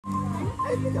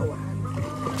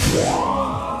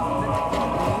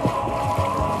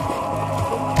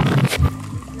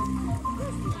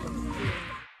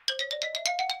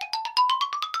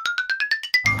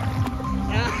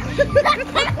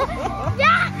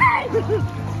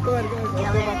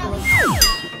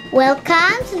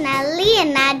Welcome to Nathaly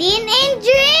and Nadine in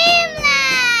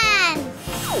Dreamland!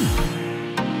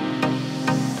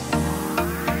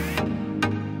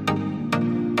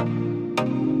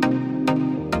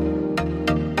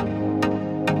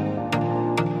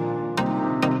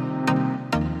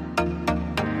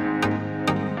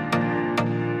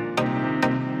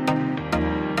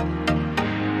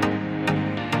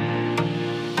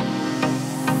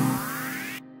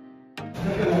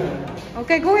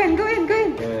 Okay, go in. Okay.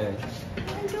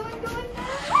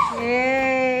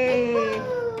 Yay!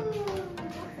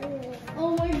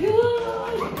 Oh my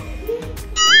god!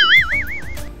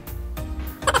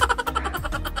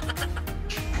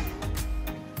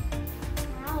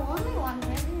 Wow, only one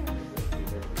person.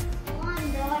 One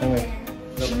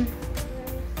dozen.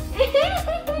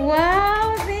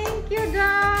 Wow, thank you,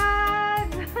 Dad!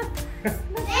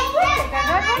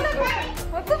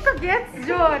 What took a guess,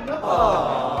 John?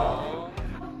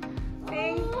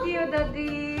 Thank you,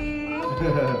 Daddy.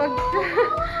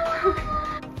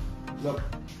 Look.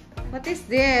 What is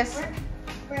this?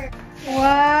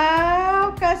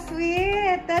 Wow,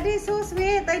 ka-sweet. That is so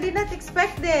sweet. I did not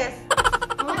expect this.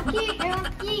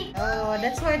 Oh,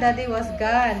 that's why Daddy was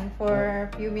gone for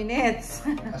a few minutes.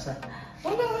 Asa?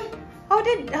 How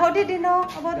did you know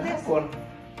about this? Oh,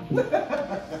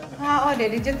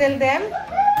 did you tell them?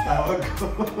 Tawag ko.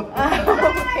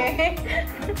 Okay.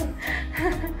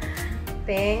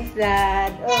 Thanks,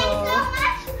 Dad. Oh,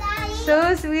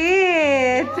 so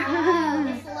sweet. Wow,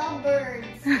 just love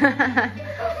birds.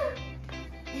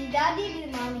 Daddy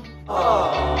did mommy.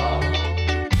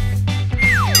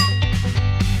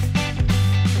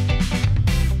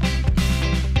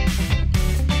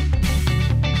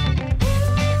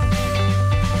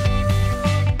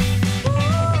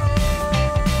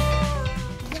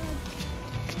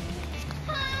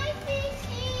 Hi,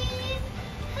 fishies.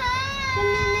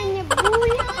 Hi. You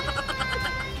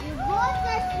both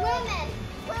are swimming.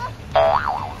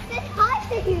 Say hi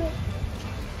to you.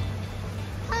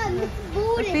 Hi, Miss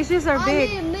Booty. The fishes are big.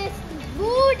 I'm Miss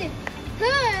Booty.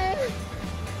 Hi.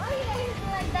 Why are you guys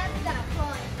like that to that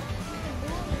point?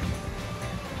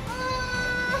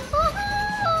 Mr.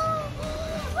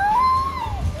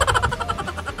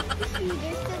 Booty.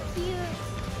 They're so cute.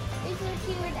 They're so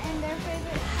cute and their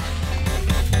favorite.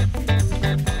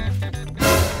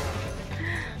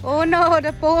 Oh no,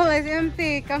 the pool is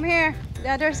empty. Come here, the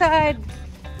other side.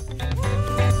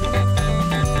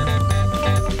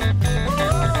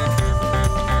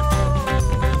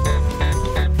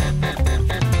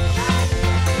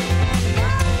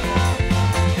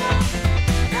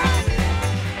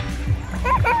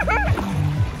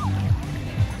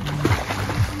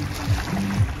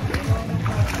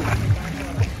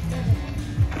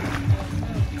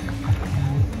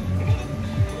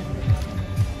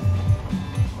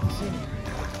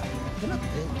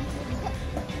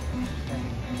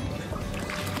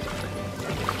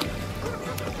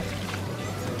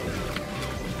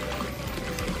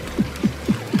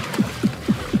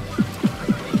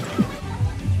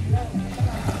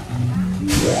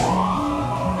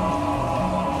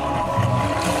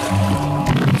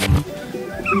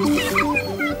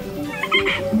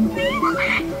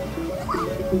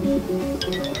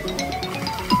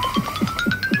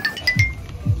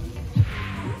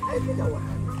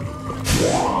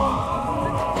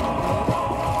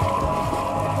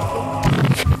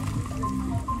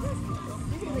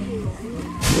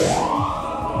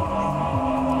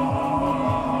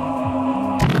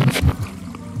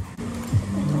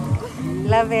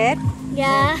 Love it?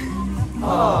 Yeah.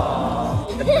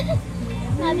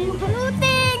 Nadine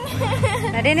floating.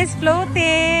 Nadine is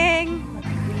floating.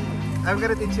 I'm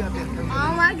gonna teach you a bit.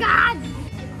 Oh my god.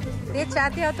 Teach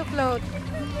Ate how to float.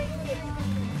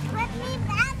 Put me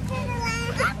back to the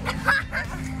land.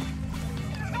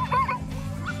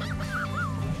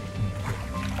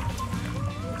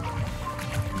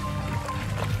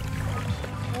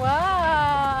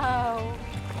 Wow!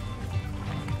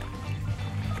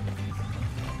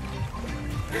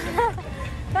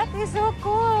 That is so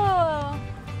cool.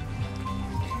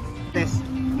 This.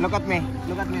 Look at me.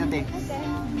 Look at me, Ate.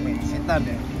 Okay, sit down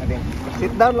there. Ate.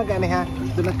 Sit down lang kani ha.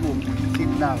 Do not move.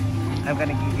 Sit down. I'm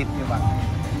gonna hit you back.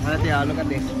 Ate, look at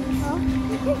this.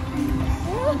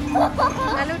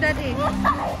 Hello, Daddy.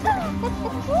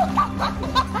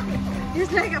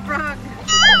 He's like a frog.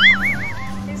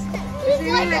 He's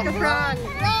really like a frog.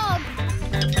 Frog.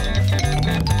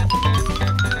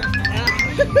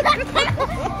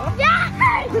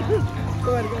 Yes!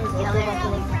 Come on, come on,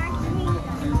 come on.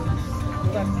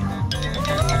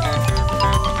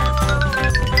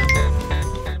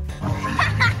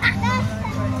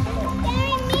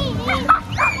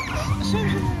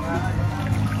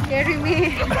 Carry me.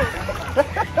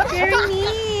 Carry me.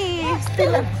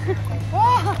 Still up.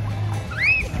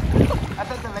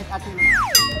 Asa ito, like atin.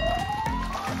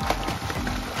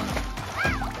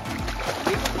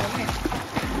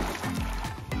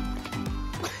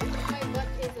 My butt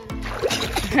isn't.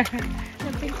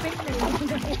 Napipik na lang.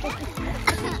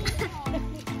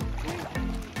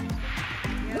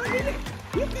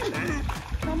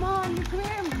 Come on, you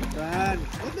swim. Yan.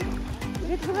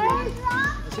 You swim.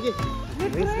 Sige.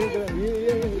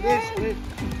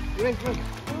 Race.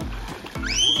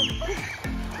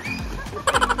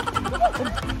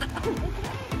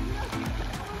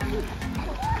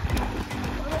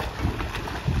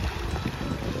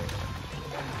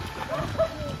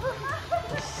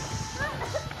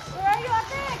 Where are you,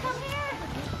 Ate? Come here.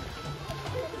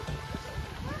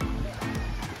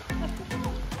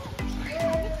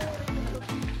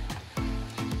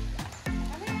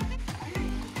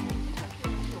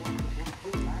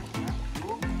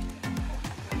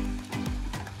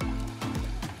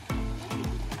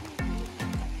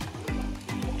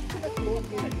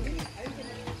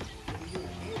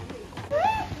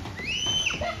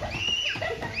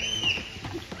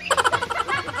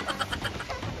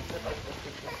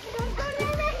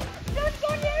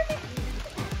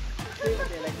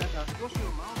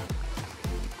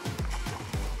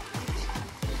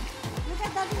 Look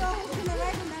at Daddy. Oh, he's gonna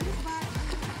ride on Daddy's back.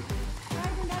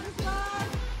 Ride on Daddy's back.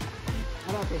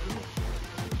 Ano ate?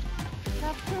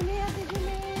 Clap for me, Ate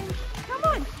Julie. Come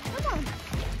on. How about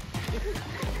this?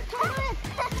 Come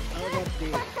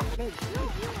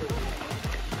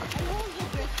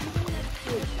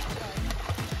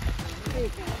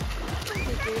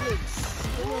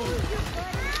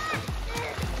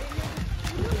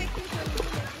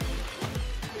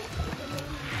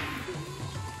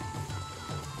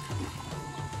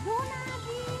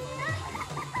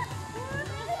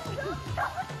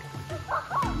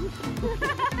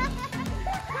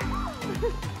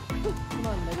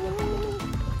on, like that.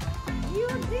 You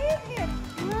did it.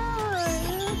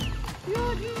 You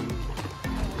did it.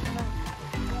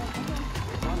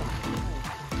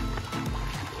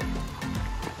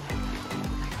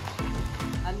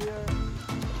 And your...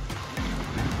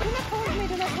 Do not hold me.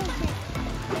 Just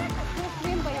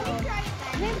swim by your own.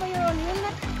 Swim by your own.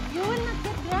 You will not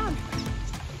get drowned.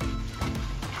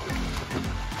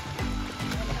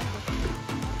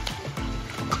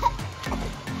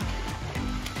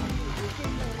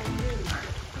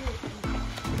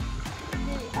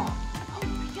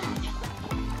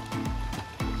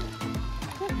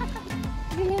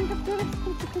 Ganyan ka, Doris.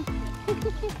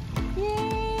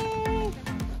 Yay!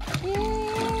 Yay!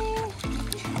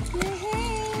 Yay!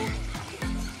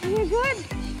 You're good.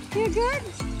 You're good.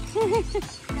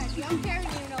 I'm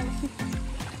carrying you now.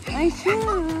 I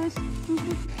should.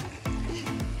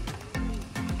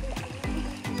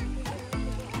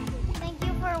 Thank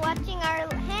you for watching our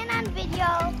Henann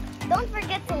video. Don't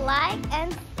forget to like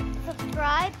and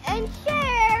subscribe and share.